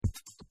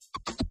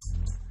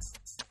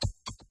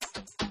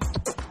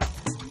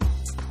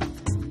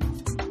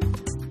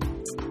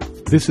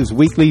This is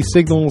Weekly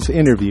Signals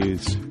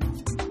Interviews,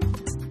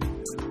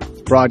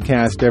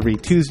 broadcast every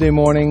Tuesday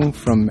morning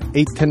from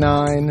 8 to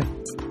 9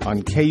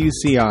 on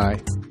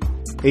KUCI,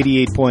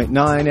 88.9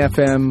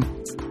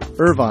 FM,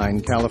 Irvine,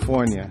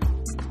 California.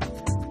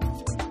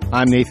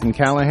 I'm Nathan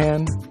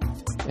Callahan.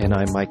 And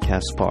I'm Mike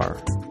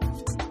Kaspar.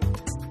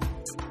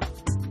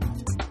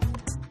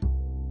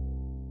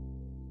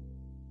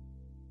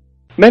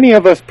 Many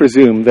of us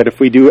presume that if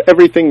we do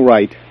everything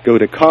right, go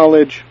to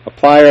college,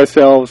 apply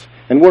ourselves,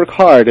 and work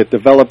hard at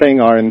developing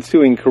our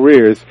ensuing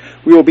careers,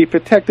 we will be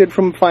protected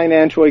from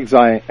financial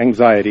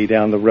anxiety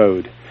down the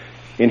road.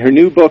 In her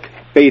new book,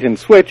 Bait and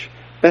Switch,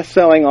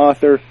 best-selling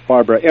author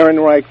Barbara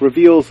Ehrenreich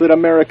reveals that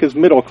America's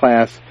middle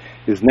class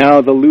is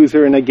now the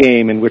loser in a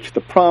game in which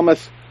the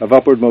promise of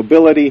upward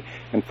mobility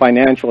and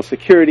financial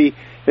security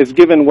has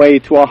given way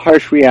to a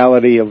harsh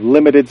reality of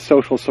limited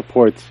social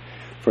supports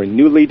for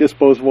newly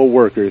disposable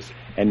workers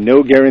and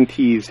no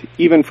guarantees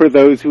even for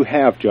those who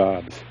have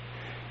jobs.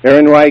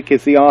 Ehrenreich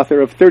is the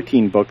author of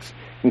 13 books,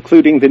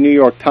 including the New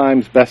York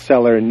Times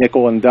bestseller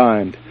Nickel and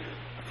Dimed.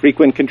 A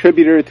frequent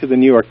contributor to the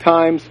New York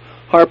Times,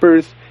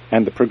 Harper's,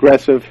 and The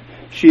Progressive,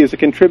 she is a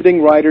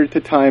contributing writer to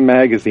Time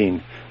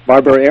magazine.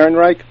 Barbara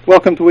Ehrenreich,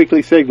 welcome to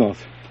Weekly Signals.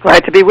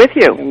 Glad to be with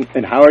you.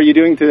 And how are you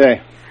doing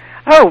today?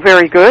 Oh,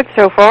 very good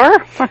so far.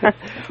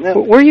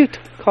 Where are you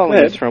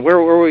calling us from? Where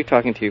were we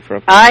talking to you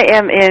from? I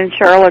am in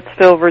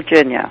Charlottesville,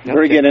 Virginia.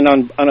 We're getting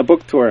on a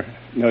book tour.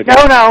 No,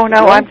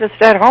 I'm just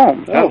at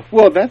home. Oh,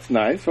 well, that's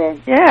nice. Well,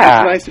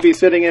 yeah, it's nice to be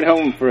sitting at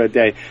home for a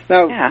day.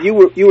 Now,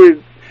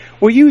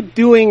 were you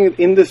doing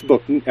in this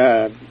book,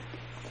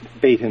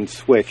 Bait and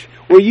Switch?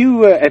 Were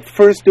you at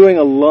first doing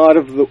a lot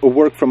of the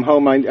work from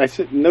home? I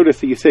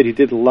noticed that you said you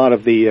did a lot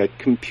of the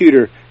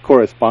computer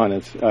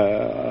correspondence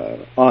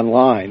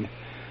online.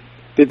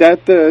 Did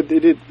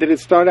it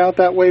start out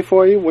that way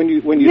for you when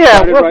you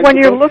started writing? When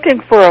you're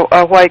looking for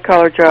a white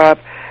collar job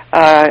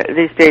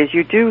these days,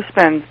 you do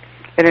spend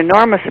an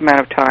enormous amount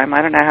of time,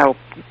 I don't know how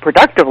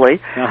productively,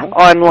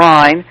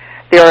 online.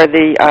 There are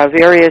the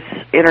various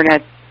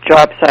internet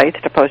job sites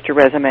to post your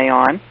resume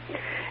on.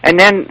 And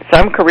then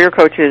some career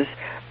coaches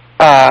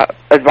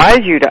advise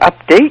you to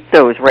update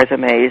those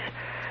resumes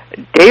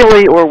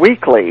daily or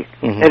weekly.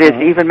 That is,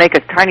 even make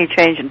a tiny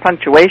change in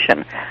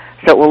punctuation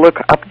so it will look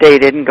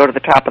updated and go to the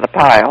top of the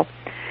pile.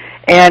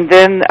 And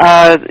then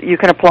you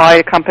can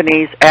apply to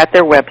companies at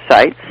their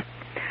websites.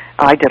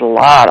 I did a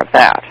lot of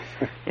that,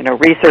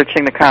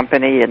 researching the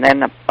company and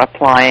then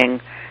applying,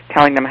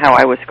 telling them how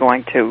I was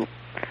going to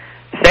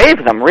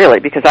save them, really,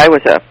 because I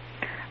was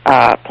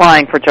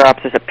applying for jobs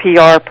as a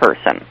PR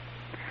person.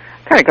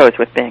 Kind of goes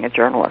with being a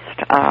journalist.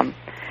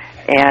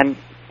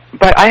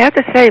 But I have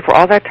to say, for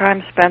all that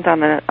time spent on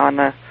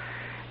the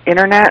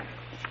internet,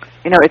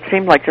 it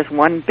seemed like just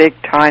one big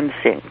time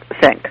sink.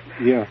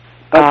 Yeah.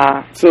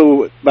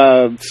 So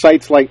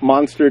sites like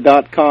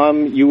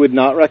Monster.com you would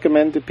not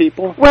recommend to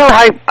people? Well,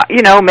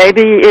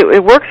 maybe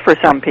it works for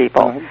some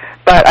people.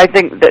 But I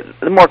think that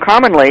more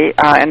commonly,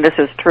 and this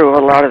is true of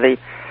a lot of the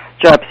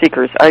job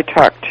seekers I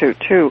talk to,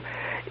 too,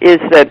 is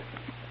that,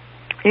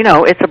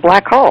 it's a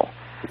black hole.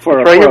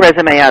 Throw your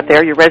resume out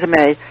there. Your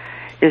resume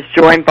is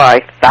joined by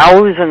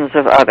thousands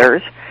of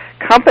others.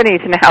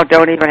 Companies now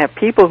don't even have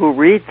people who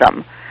read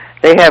them.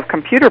 They have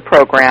computer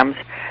programs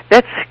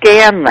that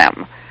scan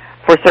them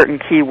for certain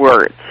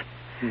keywords.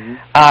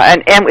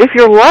 And if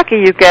you're lucky,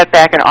 you get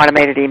back an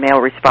automated email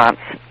response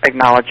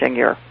acknowledging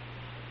your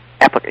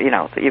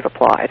that you've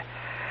applied.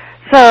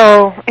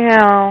 So,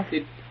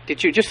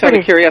 Did you, just out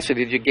of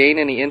curiosity, did you gain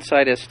any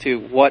insight as to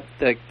what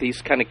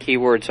these kind of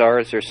keywords are?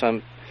 Is there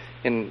some,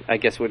 and I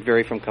guess it would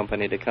vary from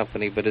company to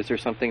company, but is there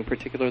something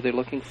particular they're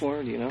looking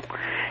for? Do you know?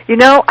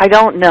 I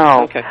don't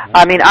know. Okay.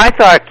 I mean, I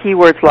thought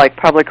keywords like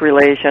public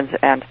relations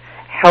and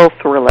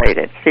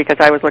health-related, because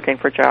I was looking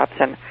for jobs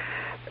in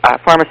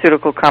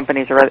pharmaceutical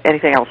companies or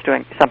anything else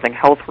doing something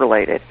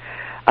health-related.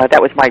 That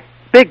was my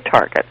big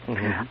target.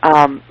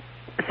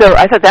 So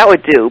I thought that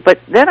would do. But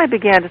then I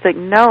began to think,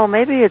 no,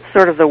 maybe it's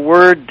sort of the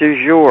word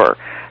du jour,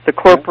 the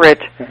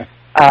corporate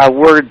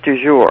word du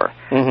jour.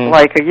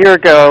 Like a year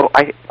ago,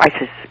 I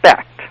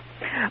suspect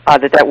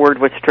that word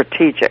was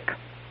strategitic.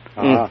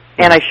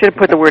 And I should have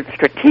put the word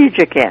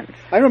strategic in.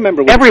 I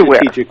remember when everywhere.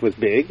 Strategic was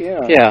big.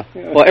 Yeah.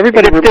 Well,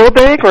 everybody is it still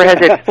big, or has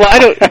it? Well, I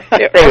don't.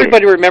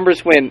 Everybody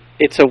remembers when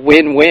it's a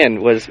win-win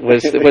was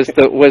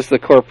the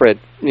corporate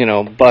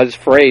buzz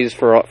phrase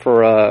for.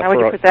 How would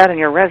you put that in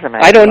your resume?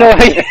 I don't know.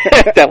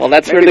 Well,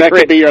 that's where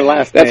could be your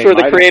last That's name. Where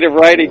the creative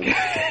writing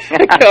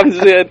comes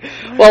in.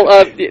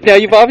 Well, now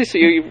you've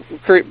obviously your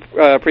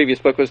previous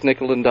book was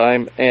Nickel and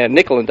Dimed.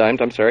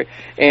 I'm sorry,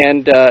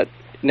 and.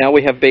 Now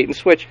we have bait and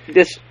switch.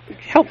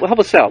 Help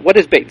us out. What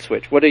is bait and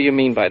switch? What do you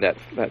mean by that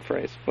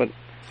phrase? Well,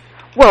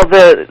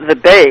 the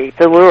bait,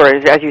 the lure,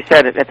 is, as you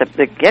said at the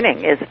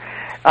beginning, is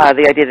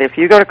the idea that if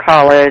you go to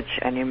college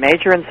and you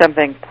major in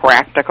something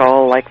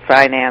practical like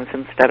finance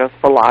instead of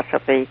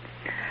philosophy,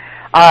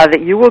 that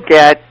you will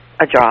get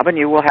a job and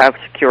you will have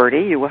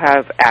security, you will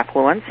have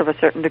affluence of a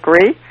certain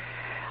degree.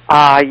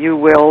 You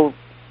will,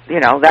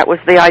 that was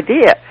the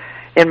idea.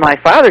 in my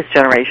father's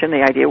generation,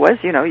 the idea was,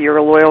 you're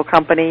a loyal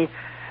company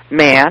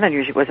man, and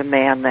usually was a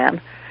man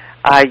then.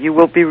 You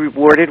will be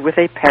rewarded with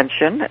a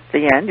pension at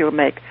the end. You'll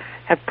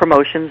have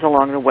promotions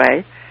along the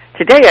way.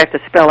 Today, I have to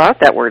spell out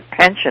that word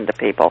pension to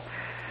people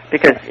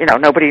because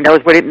nobody knows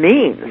what it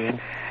means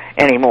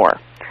anymore.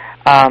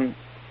 So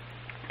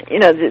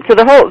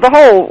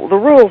the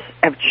rules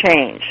have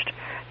changed.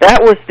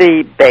 That was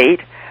the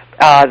bait.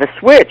 The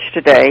switch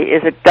today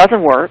is it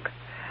doesn't work.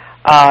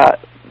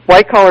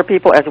 White collar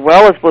people as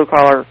well as blue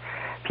collar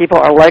people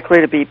are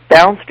likely to be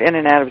bounced in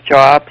and out of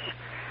jobs,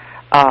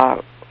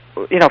 for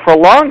a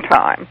long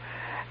time,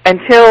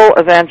 until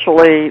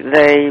eventually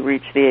they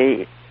reach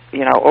the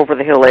over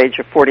the hill age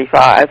of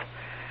 45,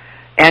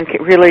 and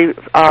really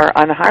are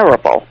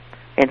unhireable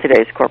in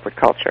today's corporate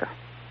culture.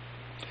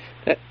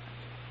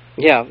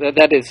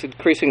 That is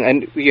increasing,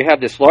 and you have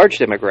this large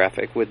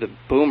demographic with the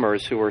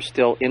boomers who are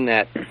still in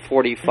that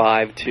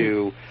 45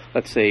 to,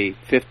 let's say,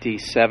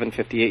 57,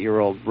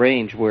 58-year-old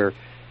range, where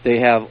they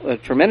have a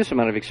tremendous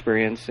amount of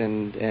experience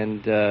in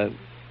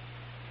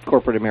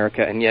corporate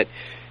America, and yet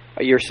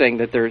you're saying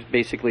that they're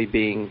basically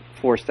being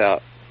forced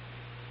out,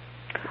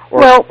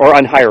 or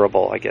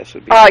unhireable, I guess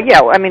would be.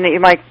 You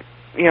might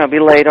be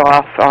laid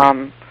off,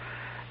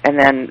 and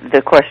then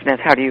the question is,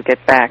 how do you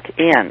get back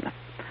in?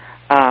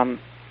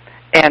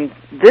 And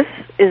this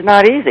is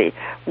not easy.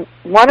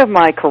 One of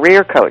my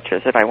career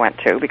coaches that I went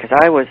to, because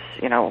I was,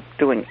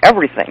 doing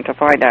everything to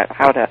find out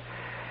how to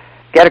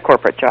get a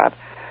corporate job,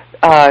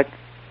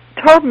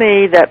 told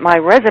me that my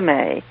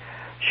resume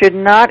should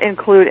not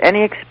include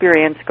any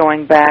experience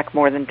going back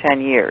more than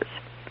 10 years,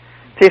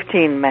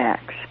 15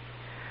 max,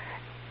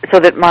 so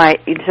that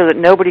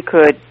nobody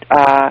could,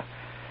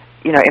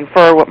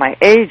 infer what my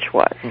age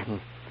was. Mm-hmm.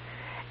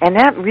 And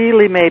that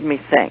really made me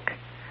think,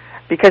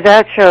 because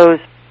that shows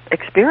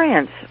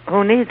experience.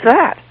 Who needs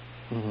that?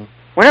 Mm-hmm.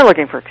 We're not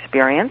looking for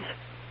experience.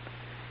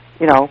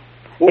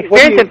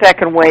 Experience in fact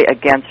can weigh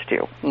against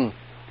you. Mm.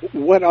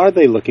 What are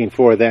they looking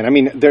for then? I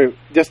mean, they're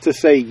just to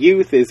say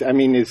youth is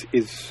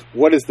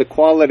what is the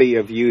quality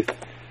of youth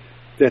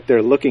that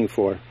they're looking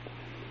for?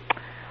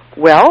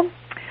 Well,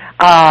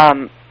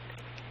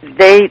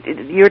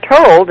 you're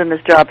told in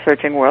this job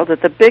searching world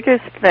that the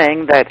biggest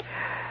thing that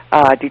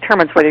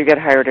determines whether you get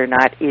hired or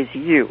not is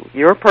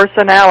your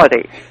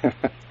personality.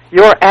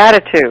 Your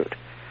attitude.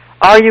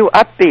 Are you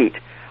upbeat?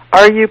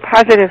 Are you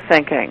positive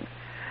thinking?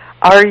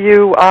 Are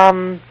you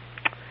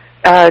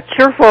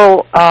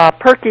cheerful,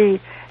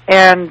 perky,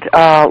 and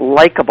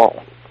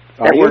likable?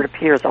 That word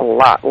appears a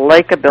lot.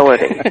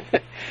 Likability.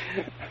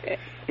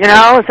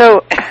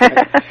 So...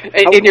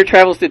 In your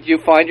travels, did you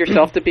find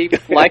yourself to be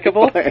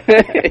likable?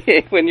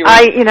 When you were...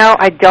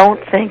 I don't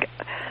think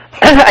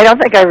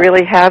I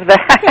really have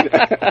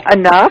that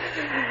enough.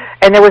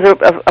 And there was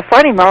a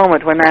funny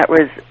moment when that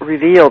was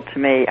revealed to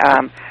me.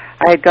 I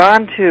had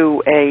gone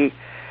to a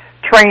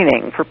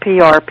training for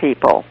PR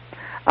people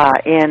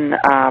in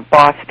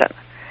Boston,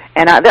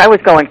 and I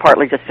was going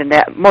partly just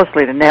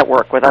mostly to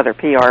network with other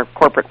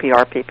corporate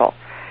PR people,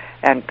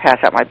 and pass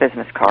out my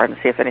business card and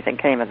see if anything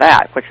came of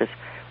that, which is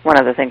one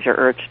of the things you're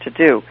urged to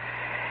do.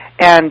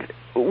 And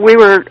we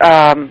were,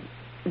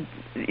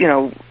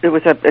 it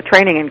was a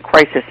training in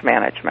crisis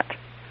management,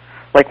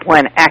 like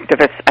when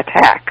activists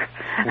attack.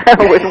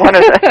 was one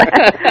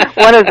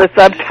of the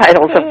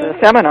subtitles of the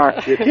seminar.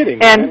 You're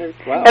kidding. And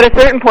wow. At a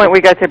certain point,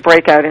 we got to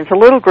break out into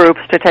little groups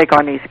to take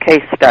on these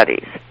case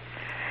studies.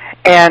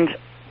 And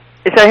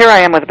so here I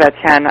am with about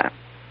 10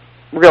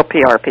 real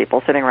PR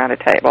people sitting around a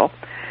table,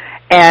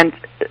 and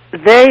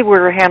they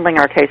were handling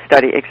our case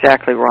study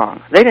exactly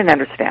wrong. They didn't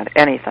understand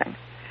anything.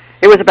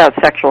 It was about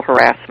sexual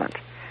harassment.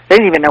 They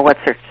didn't even know what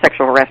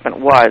sexual harassment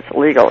was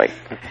legally.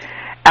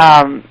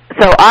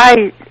 So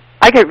I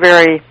get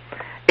very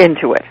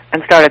into it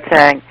and started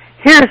saying,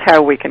 here's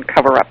how we can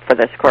cover up for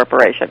this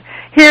corporation.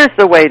 Here's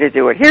the way to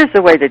do it. Here's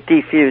the way to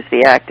defuse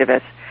the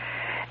activists.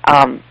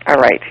 All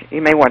right,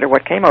 you may wonder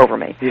what came over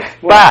me. Yeah.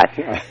 But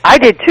I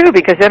did too,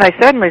 because then I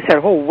suddenly said,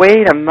 oh,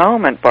 wait a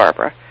moment,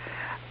 Barbara.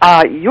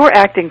 You're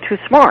acting too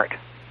smart.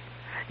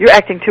 You're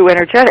acting too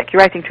energetic.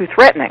 You're acting too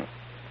threatening.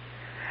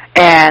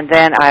 And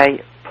then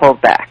I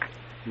pulled back.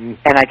 And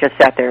I just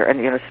sat there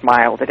and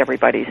smiled at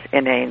everybody's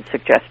inane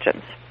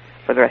suggestions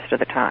for the rest of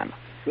the time.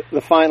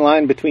 The fine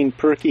line between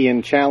perky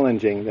and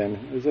challenging,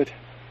 then, is it?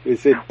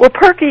 Well,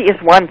 perky is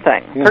one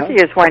thing. Uh-huh. Perky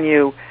is when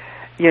you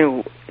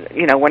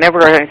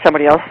whenever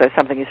somebody else says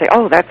something, you say,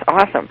 "Oh, that's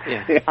awesome."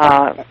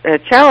 Yeah.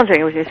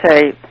 Challenging is you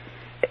say,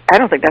 "I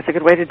don't think that's a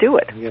good way to do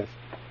it." Yes.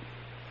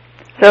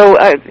 So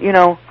I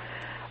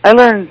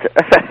learned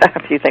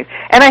a few things,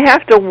 and I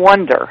have to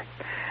wonder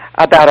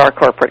about our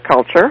corporate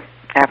culture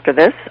after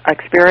this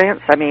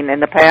experience. I mean, in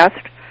the past,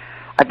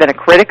 I've been a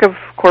critic of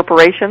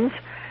corporations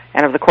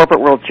and of the corporate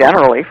world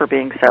generally for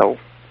being so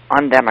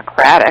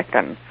undemocratic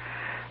and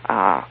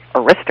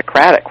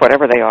aristocratic,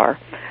 whatever they are.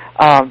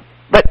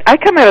 But I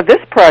come out of this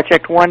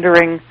project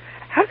wondering,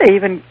 how do they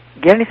even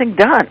get anything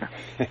done?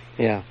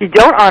 Yeah. You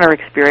don't honor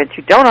experience,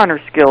 you don't honor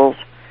skills,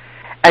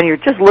 and you're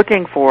just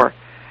looking for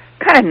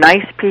kind of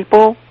nice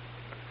people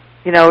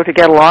to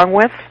get along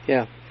with.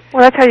 Yeah.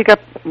 Well, that's how you got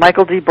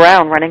Michael D.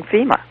 Brown running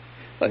FEMA.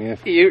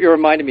 Yes. You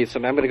reminded me of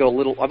something. I'm going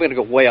to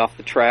go way off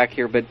the track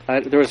here, but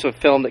there was a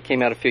film that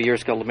came out a few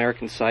years ago,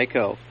 American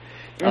Psycho.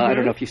 I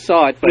don't know if you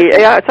saw it, but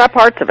yeah, it's not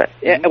parts of it.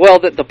 Yeah, well,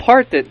 the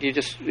part that you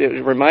just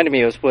reminded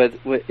me of was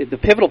the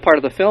pivotal part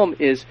of the film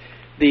is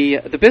the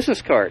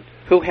business card.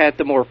 Who had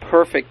the more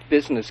perfect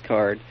business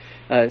card?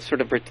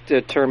 Sort of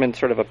determined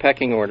sort of a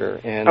pecking order.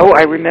 And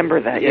I remember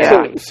that.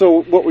 Yeah.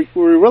 So what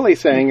we're really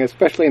saying,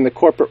 especially in the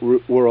corporate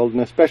world,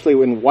 and especially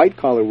in white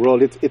collar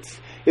world,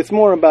 it's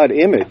more about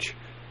image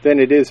than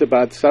it is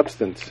about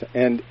substance.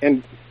 And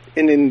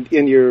in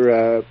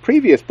your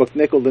previous book,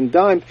 Nickel and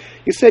Dime,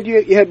 you said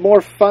you had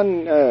more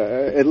fun,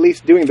 at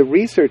least doing the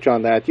research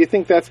on that. Do you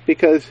think that's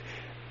because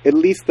at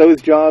least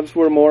those jobs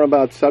were more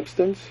about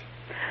substance?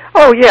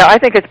 Oh yeah, I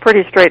think it's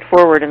pretty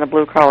straightforward in the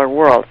blue collar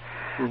world.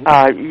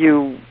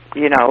 Mm-hmm.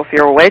 If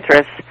you're a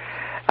waitress,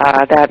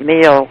 that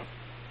meal,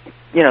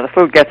 the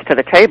food gets to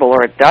the table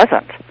or it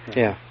doesn't.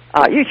 Yeah.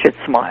 You should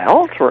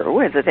smile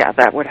through. Yeah,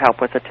 that would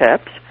help with the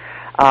tips.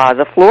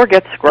 The floor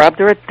gets scrubbed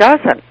or it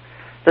doesn't.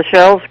 The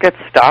shelves get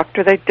stocked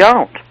or they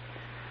don't.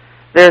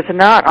 There's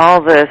not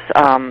all this,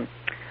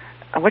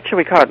 what should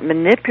we call it,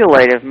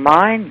 manipulative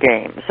mind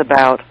games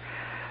about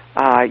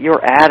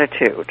your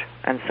attitude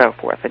and so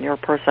forth and your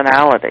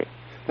personality.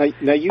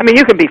 Now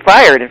you can be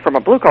fired from a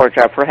blue-collar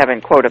job for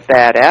having, quote, a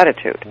bad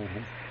attitude.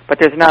 Mm-hmm. But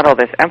there's not all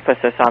this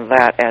emphasis on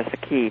that as the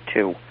key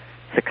to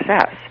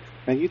success.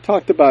 Now, you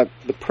talked about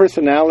the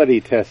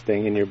personality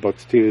testing in your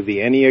books, too, the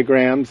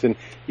Enneagrams, and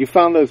you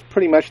found those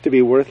pretty much to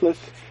be worthless?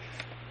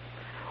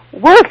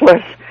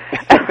 Worthless?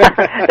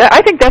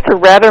 I think that's a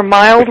rather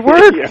mild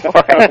word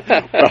for it.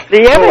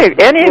 The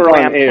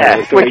Enneagram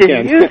test, which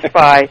is used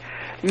by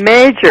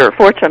major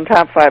Fortune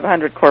Top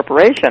 500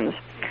 corporations,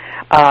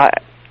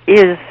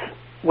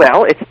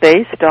 it's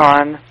based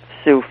on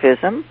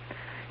Sufism,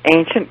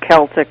 ancient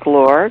Celtic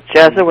lore,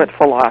 Jesuit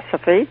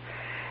philosophy,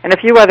 and a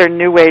few other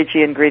New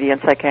Agey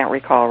ingredients I can't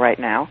recall right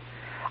now.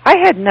 I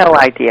had no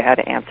idea how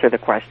to answer the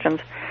questions.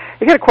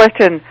 You get a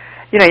question,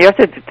 you have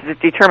to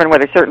determine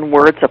whether certain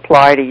words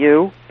apply to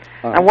you.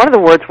 And one of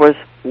the words was,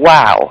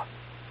 wow.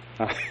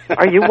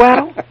 Are you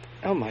wow?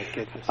 Oh, my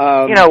goodness.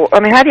 How do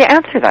you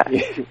answer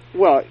that?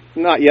 Well,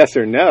 not yes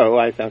or no,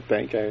 I don't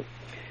think.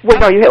 Well,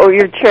 no, you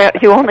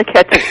only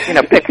get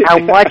to pick how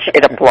much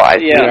it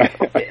applies. Yeah.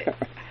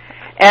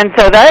 And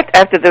so that,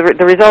 after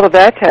the result of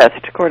that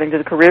test, according to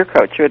the career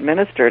coach who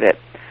administered it,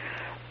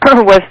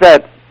 was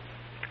that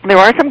there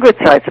are some good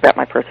sides about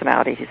my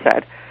personality, he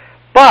said,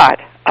 but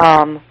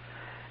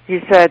he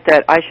said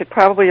that I should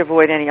probably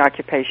avoid any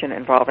occupation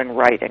involving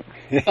writing.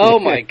 Oh,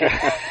 my God.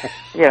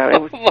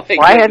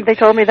 Why hadn't they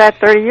told me that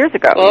 30 years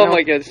ago? Oh,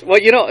 my goodness. Well,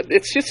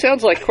 it just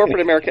sounds like corporate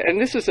America, and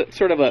this is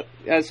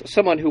as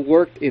someone who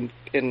worked in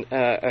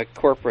a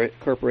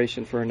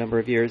corporation for a number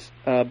of years,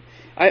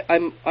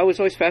 I was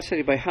always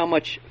fascinated by how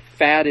much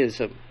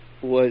faddism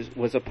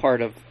was a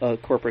part of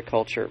corporate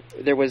culture.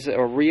 There was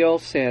a real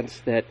sense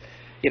that,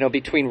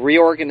 between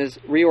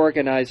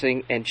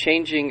reorganizing and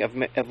changing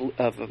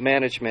of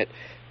management,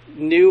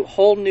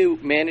 whole new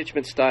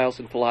management styles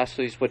and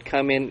philosophies would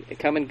come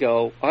and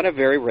go on a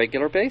very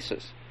regular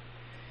basis.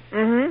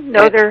 Mm-hmm.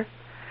 No, there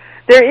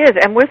is,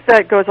 and with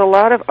that goes a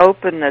lot of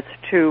openness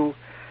to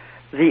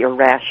the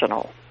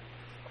irrational.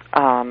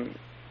 I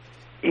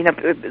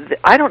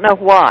don't know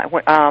why,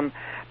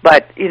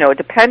 but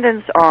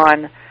dependence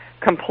on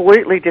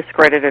completely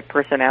discredited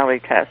personality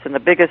tests, and the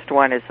biggest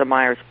one is the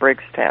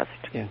Myers-Briggs test,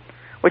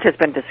 which has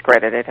been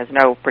discredited, has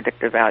no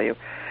predictive value.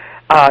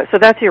 So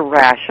that's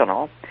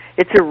irrational.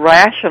 It's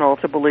irrational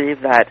to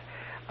believe that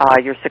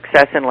your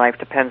success in life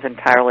depends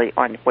entirely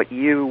on what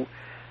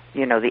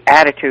the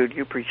attitude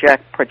you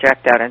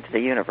project out into the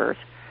universe.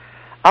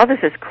 All this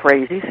is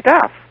crazy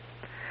stuff.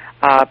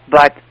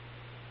 But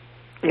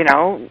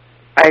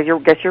I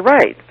guess you're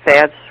right.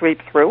 Fads sweep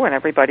through, and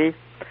everybody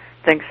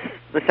thinks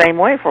the same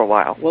way for a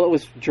while. Well, it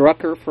was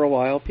Drucker for a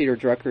while. Peter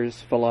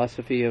Drucker's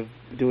philosophy of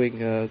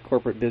doing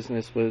corporate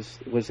business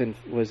was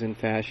in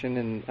fashion,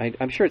 and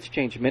I'm sure it's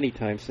changed many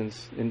times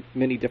in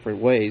many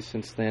different ways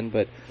since then.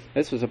 But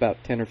this was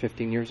about 10 or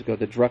 15 years ago.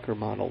 The Drucker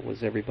model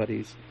was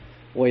everybody's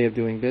way of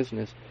doing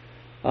business.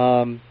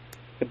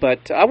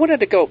 But I wanted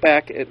to go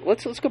back.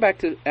 Let's go back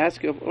to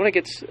ask. I want to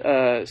get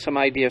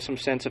some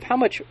sense of how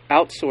much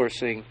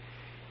outsourcing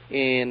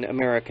in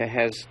America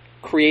has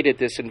created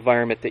this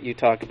environment that you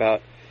talk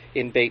about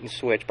in Bait and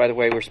Switch. By the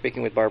way, we're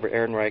speaking with Barbara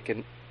Ehrenreich,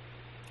 and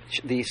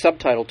the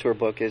subtitle to her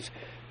book is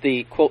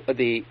the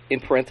in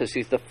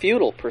parentheses, the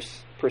futile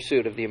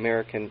pursuit of the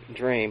American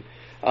dream.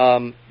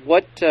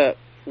 What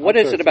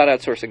is it about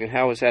outsourcing, and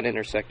how is that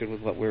intersected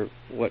with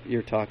what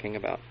you're talking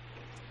about?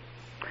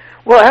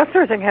 Well,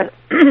 outsourcing has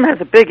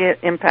a big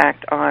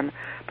impact on,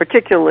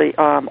 particularly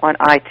on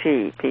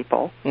IT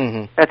people.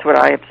 Mm-hmm. That's what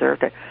I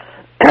observed.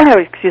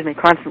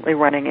 Constantly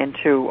running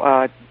into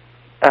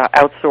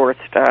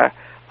outsourced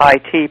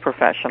IT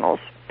professionals.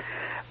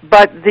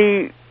 But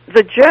the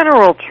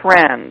general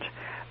trend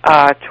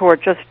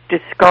toward just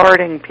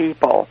discarding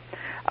people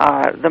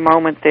the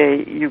moment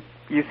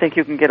you think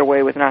you can get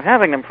away with not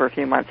having them for a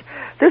few months.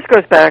 This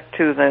goes back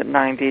to the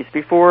 90s,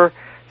 before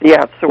the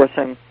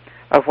outsourcing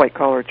of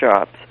white-collar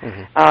jobs.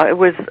 It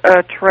was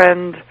a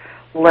trend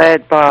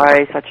led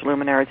by such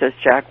luminaries as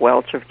Jack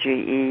Welch of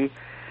GE,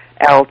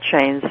 Al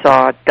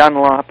Chainsaw,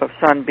 Dunlop of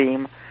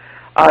Sunbeam,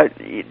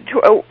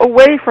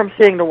 away from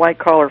seeing the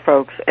white-collar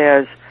folks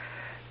as,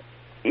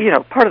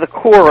 part of the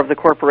core of the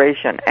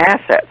corporation,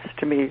 assets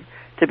to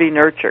be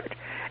nurtured,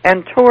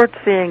 and towards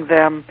seeing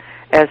them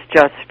as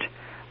just,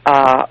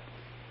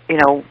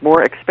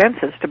 more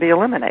expenses to be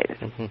eliminated.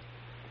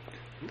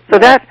 So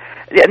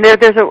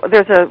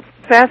there's a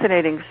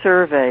fascinating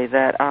survey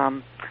that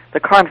the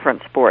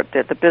Conference Board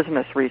did, the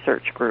Business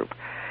Research Group.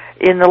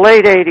 In the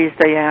late 80s,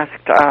 they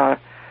asked,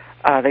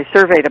 they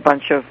surveyed a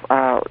bunch of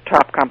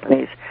top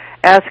companies,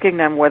 asking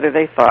them whether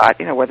they thought,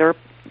 whether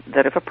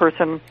that if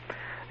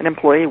an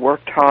employee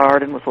worked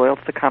hard and was loyal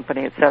to the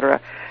company,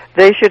 etc.,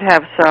 they should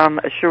have some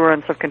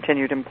assurance of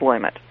continued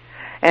employment.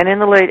 And in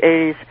the late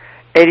 80s,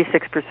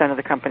 86% of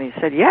the companies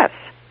said yes.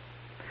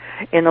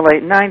 In the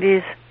late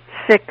 90s,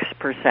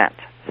 6%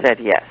 said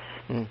yes.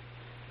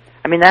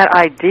 I mean, that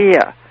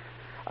idea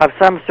of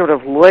some sort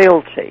of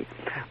loyalty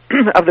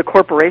of the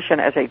corporation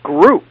as a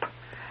group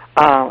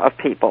of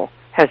people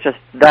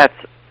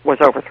was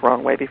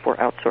overthrown way before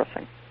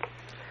outsourcing.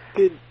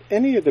 Did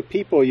any of the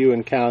people you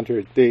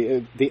encountered,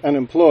 the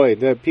unemployed,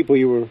 the people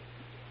you were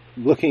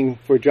looking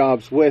for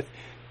jobs with,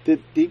 do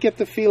you get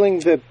the feeling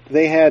that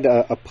they had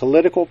a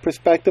political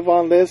perspective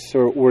on this,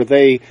 or were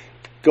they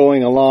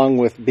going along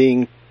with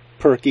being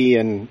perky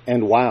and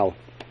wow?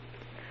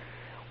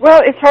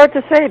 Well, it's hard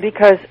to say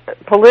because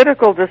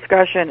political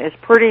discussion is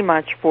pretty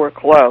much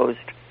foreclosed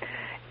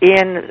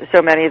in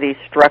so many of these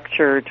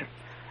structured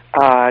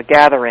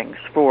gatherings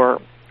for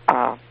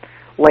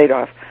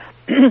laid-off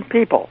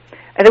people.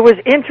 And it was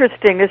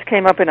interesting, this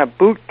came up in a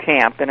boot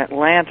camp in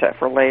Atlanta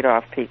for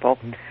laid-off people.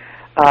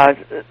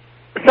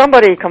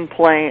 Somebody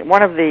complained,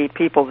 one of the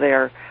people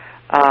there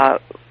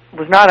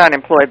was not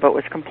unemployed, but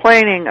was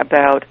complaining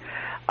about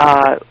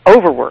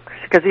overwork,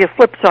 because the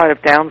flip side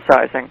of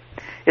downsizing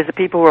is the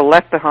people who are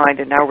left behind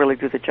and now really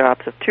do the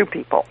jobs of two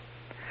people.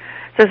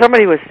 So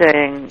somebody was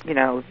saying,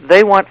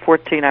 they want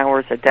 14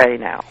 hours a day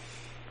now,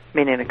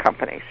 meaning the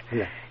companies.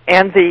 Yeah.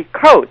 And the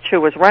coach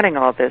who was running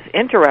all this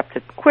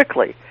interrupted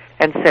quickly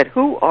and said,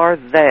 who are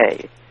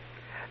they?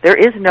 There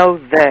is no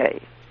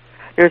they.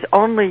 There's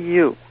only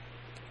you.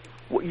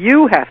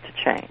 You have to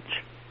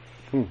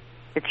change.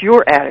 It's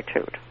your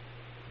attitude,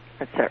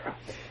 etc.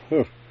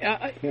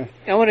 I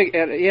want to,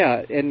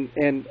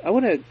 and I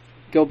want to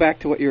go back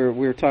to what we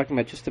were talking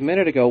about just a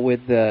minute ago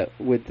with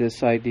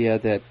this idea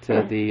that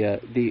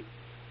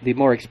the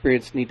more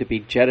experienced need to be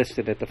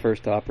jettisoned at the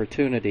first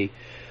opportunity.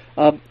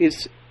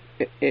 If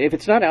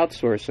it's not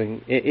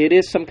outsourcing, it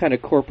is some kind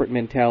of corporate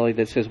mentality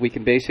that says we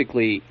can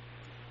basically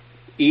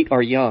eat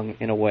our young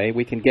in a way.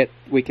 We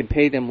can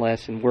pay them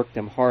less and work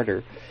them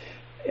harder.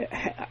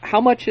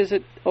 How much is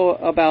it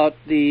about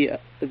the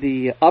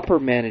upper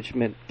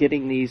management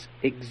getting these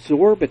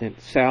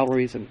exorbitant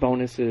salaries and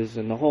bonuses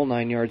and the whole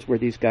nine yards, where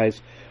these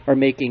guys are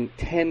making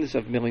tens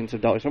of millions of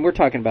dollars? And we're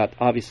talking about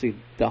obviously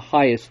the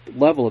highest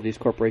level of these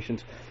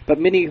corporations, but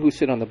many who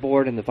sit on the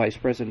board and the vice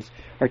presidents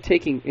are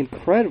taking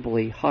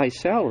incredibly high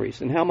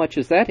salaries. And how much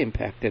has that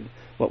impacted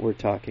what we're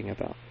talking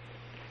about?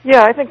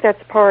 Yeah, I think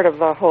that's part of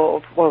the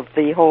whole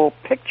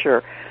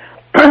picture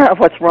of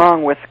what's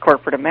wrong with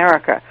corporate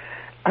America.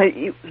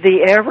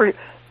 The average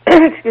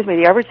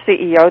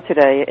CEO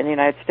today in the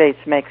United States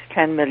makes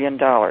 $10 million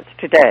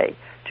today,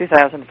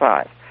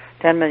 2005,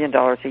 $10 million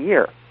a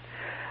year.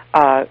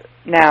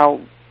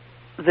 Now,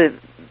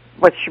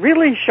 what's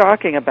really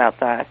shocking about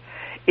that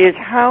is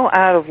how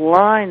out of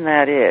line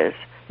that is,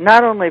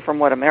 not only from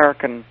what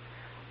American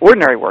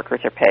ordinary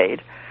workers are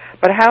paid,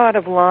 but how out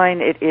of line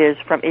it is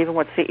from even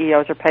what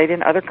CEOs are paid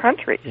in other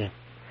countries. Yeah.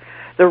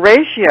 The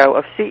ratio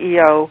of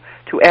CEO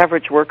to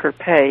average worker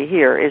pay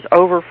here is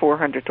over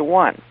 400 to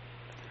 1.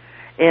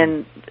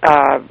 In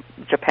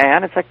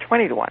Japan, it's like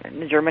 20 to 1.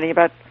 In Germany,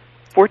 about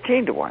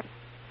 14 to 1.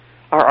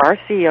 Are our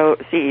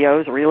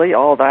CEOs really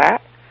all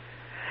that?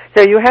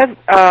 So you have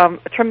a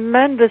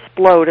tremendous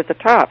bloat at the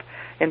top.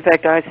 In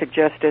fact, I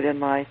suggested in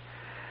my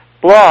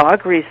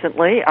blog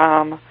recently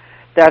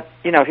that,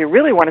 if you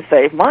really want to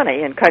save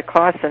money and cut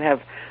costs and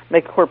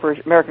make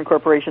American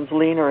corporations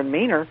leaner and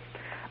meaner,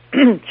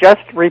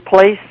 just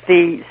replace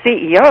the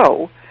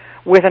CEO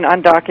with an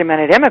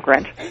undocumented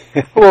immigrant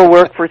who will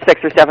work for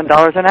 $6 or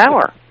 $7 an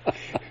hour.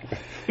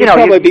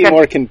 Probably be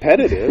more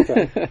competitive.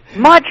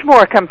 Much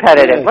more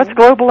competitive. Let's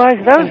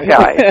globalize those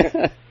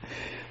guys.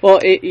 Well,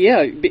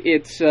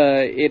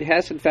 it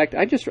has, in fact,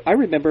 I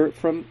remember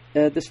from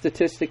the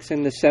statistics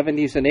in the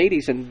 70s and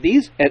 80s, and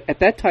these, at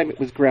that time it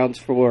was grounds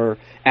for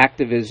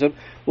activism,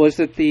 was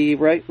that the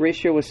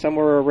ratio was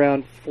somewhere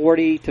around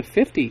 40 to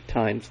 50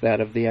 times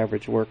that of the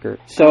average worker.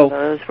 So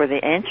those were the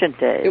ancient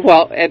days.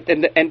 Well,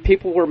 and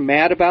people were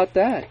mad about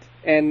that.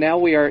 And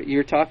now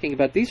you're talking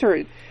about, these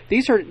are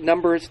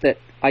numbers that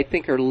I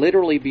think are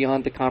literally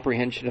beyond the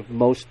comprehension of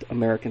most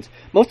Americans.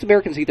 Most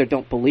Americans either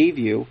don't believe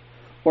you,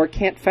 or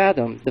can't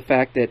fathom the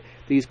fact that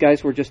these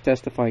guys were just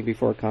testifying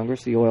before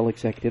Congress, the oil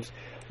executives.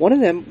 One of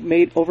them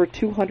made over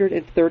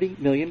 $230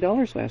 million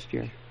last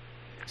year.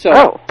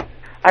 So,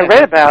 I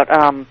read about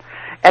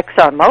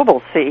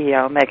ExxonMobil's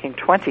CEO making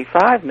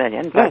 $25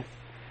 million, but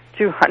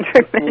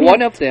 $200 million.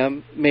 One of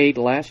them made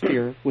last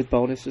year, with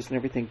bonuses and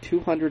everything,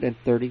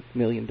 $230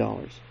 million.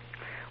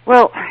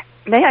 Well,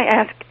 may I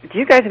ask, do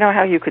you guys know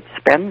how you could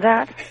spend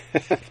that?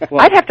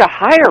 Well, I'd have to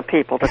hire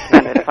people to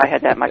spend it if I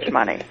had that much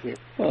money.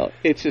 Well,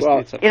 it's just...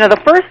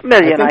 the first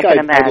million, I can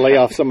imagine. I'd lay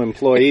off some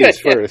employees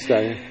first.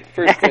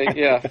 First thing,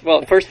 yeah.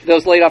 Well, first,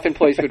 those laid-off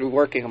employees would be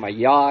working on my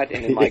yacht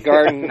and in my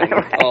garden and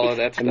all of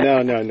that stuff.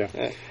 No.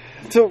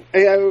 So,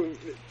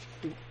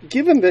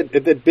 given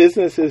that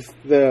business is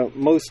the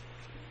most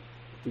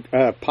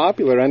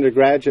popular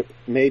undergraduate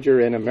major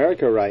in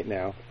America right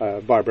now,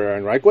 Barbara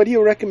Ehrenreich, what do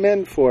you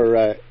recommend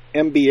for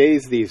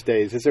MBAs these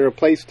days? Is there a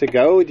place to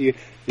go? Do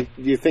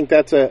you think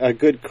that's a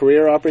good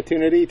career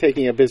opportunity,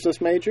 taking a business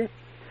major?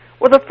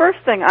 Well, the first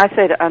thing I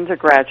say to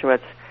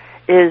undergraduates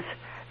is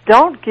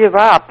don't give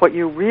up what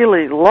you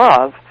really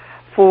love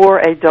for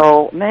a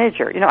dull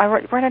major. I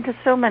run into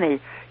so many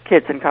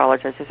kids in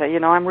college as who say,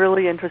 I'm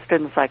really interested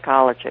in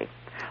psychology,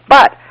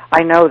 but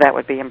I know that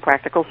would be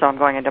impractical, so I'm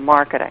going into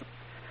marketing.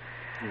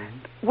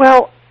 Mm-hmm.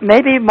 Well,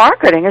 maybe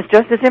marketing is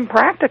just as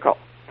impractical.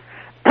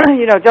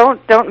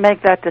 Don't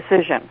make that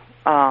decision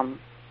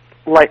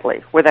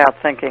lightly without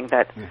thinking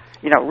that,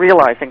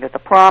 realizing that the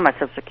promise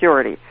of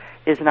security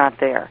is not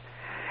there.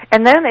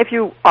 And then if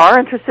you are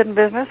interested in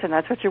business and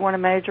that's what you want to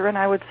major in,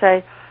 I would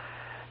say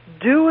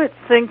do it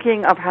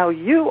thinking of how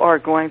you are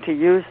going to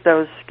use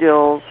those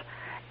skills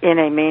in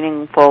a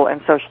meaningful and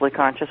socially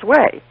conscious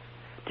way.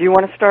 Do you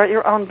want to start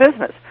your own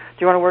business? Do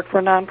you want to work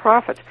for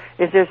nonprofits?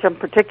 Is there some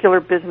particular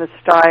business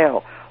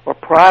style or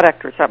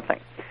product or something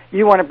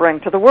you want to bring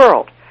to the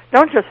world?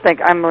 Don't just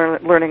think I'm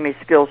learning these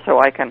skills so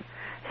I can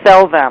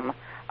sell them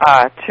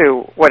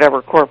to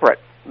whatever corporate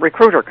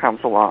recruiter comes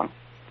along.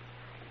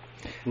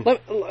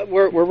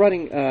 We're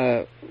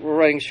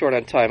running short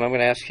on time. I'm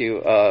going to ask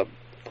you,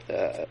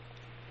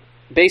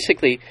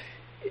 basically,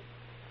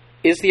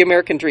 is the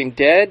American dream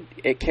dead?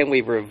 Can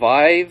we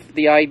revive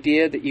the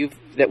idea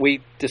that we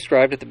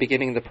described at the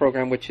beginning of the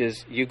program, which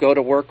is you go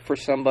to work for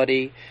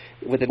somebody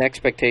with an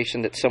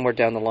expectation that somewhere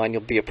down the line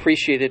you'll be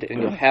appreciated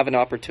and you'll have an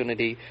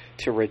opportunity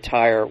to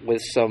retire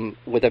with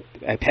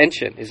a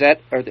pension?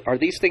 Are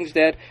these things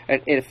dead?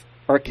 And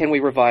or can we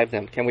revive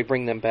them? Can we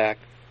bring them back?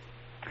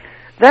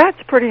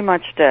 That's pretty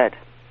much dead.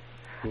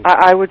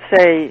 I would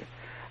say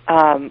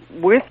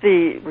with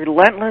the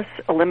relentless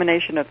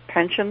elimination of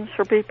pensions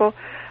for people,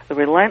 the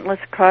relentless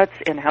cuts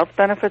in health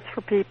benefits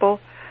for people,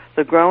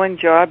 the growing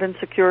job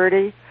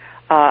insecurity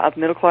of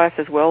middle class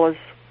as well as,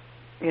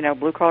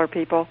 blue-collar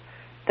people,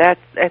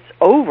 that's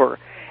over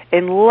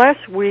unless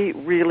we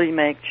really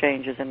make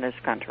changes in this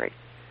country.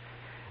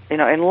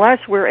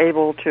 Unless we're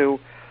able to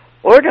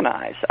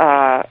organize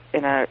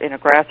in a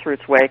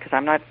grassroots way, because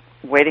I'm not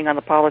waiting on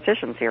the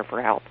politicians here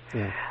for help.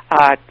 Yeah.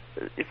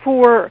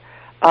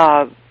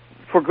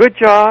 For good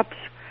jobs,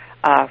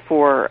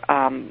 for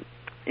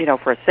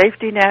a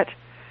safety net,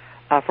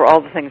 for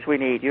all the things we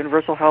need,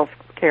 universal health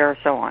care,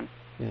 so on.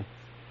 Yeah.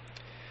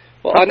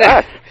 Well,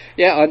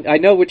 I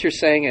know what you're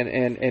saying,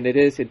 and it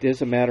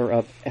is a matter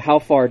of how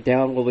far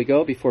down will we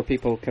go before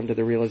people come to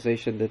the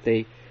realization that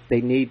they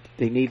need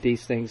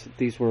these things.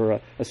 These were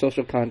a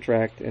social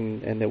contract,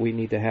 and that we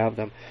need to have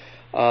them.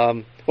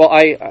 Well,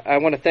 I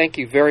want to thank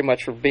you very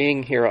much for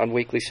being here on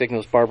Weekly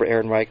Signals, Barbara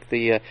Ehrenreich.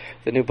 The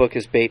new book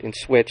is Bait and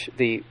Switch,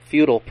 The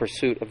Futile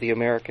Pursuit of the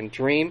American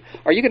Dream.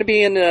 Are you going to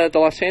be in the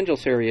Los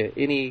Angeles area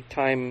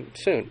anytime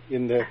soon?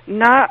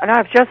 No,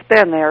 I've just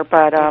been there,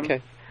 but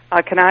okay.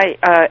 Can I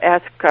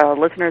ask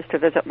listeners to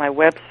visit my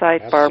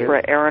website,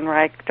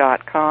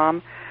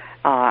 barbaraehrenreich.com,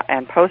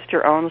 and post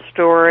your own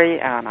story,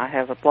 and I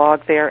have a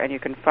blog there, and you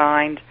can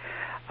find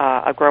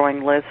a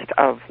growing list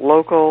of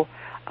local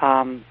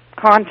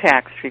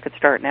contacts you could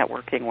start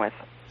networking with.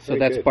 So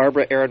that's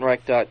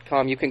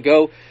barbaraehrenreich.com. You can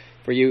go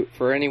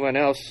for anyone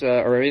else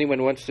or anyone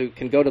who wants to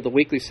can go to the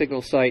Weekly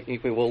Signal site. And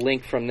we'll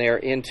link from there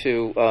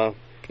into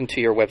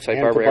your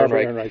website,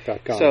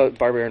 barbaraehrenreich.com. So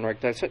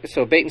barbaraehrenreich.com.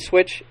 So Bait and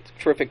Switch,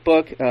 terrific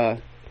book.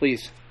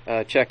 Please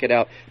check it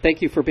out.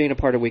 Thank you for being a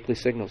part of Weekly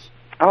Signals.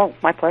 Oh,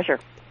 my pleasure.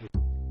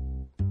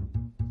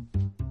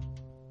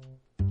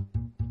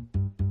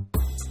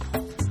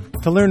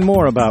 To learn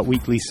more about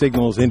Weekly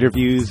Signals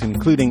interviews,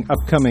 including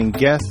upcoming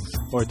guests,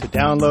 or to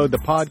download the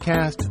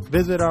podcast,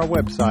 visit our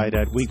website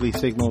at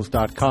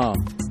weeklysignals.com.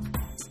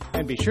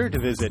 And be sure to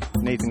visit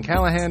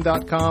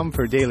nathancallahan.com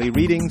for daily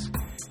readings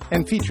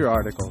and feature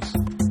articles.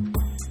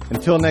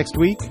 Until next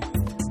week,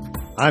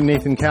 I'm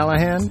Nathan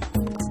Callahan.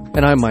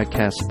 And I'm Mike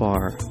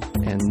Kaspar.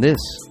 And this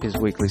is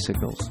Weekly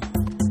Signals.